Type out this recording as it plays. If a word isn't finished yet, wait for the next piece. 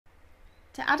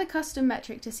To add a custom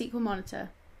metric to SQL Monitor,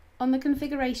 on the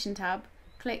Configuration tab,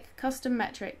 click Custom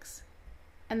Metrics,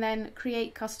 and then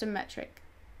Create Custom Metric.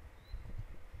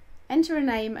 Enter a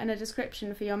name and a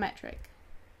description for your metric.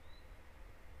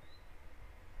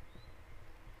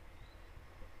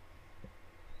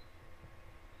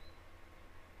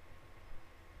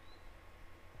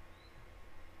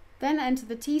 Then enter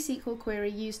the T-SQL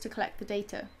query used to collect the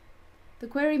data. The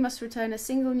query must return a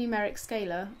single numeric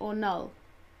scalar, or null.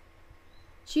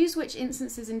 Choose which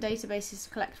instances in databases to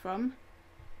collect from,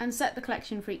 and set the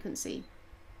collection frequency.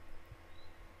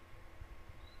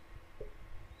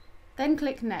 Then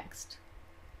click Next.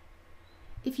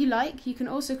 If you like, you can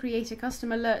also create a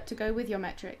custom alert to go with your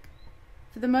metric.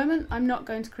 For the moment, I'm not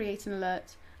going to create an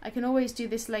alert. I can always do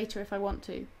this later if I want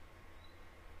to.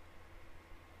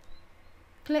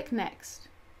 Click Next.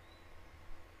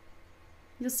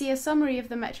 You'll see a summary of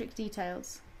the metric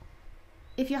details.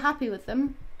 If you're happy with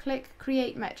them, click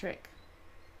Create Metric.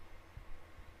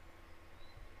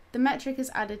 The metric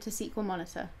is added to SQL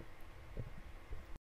Monitor.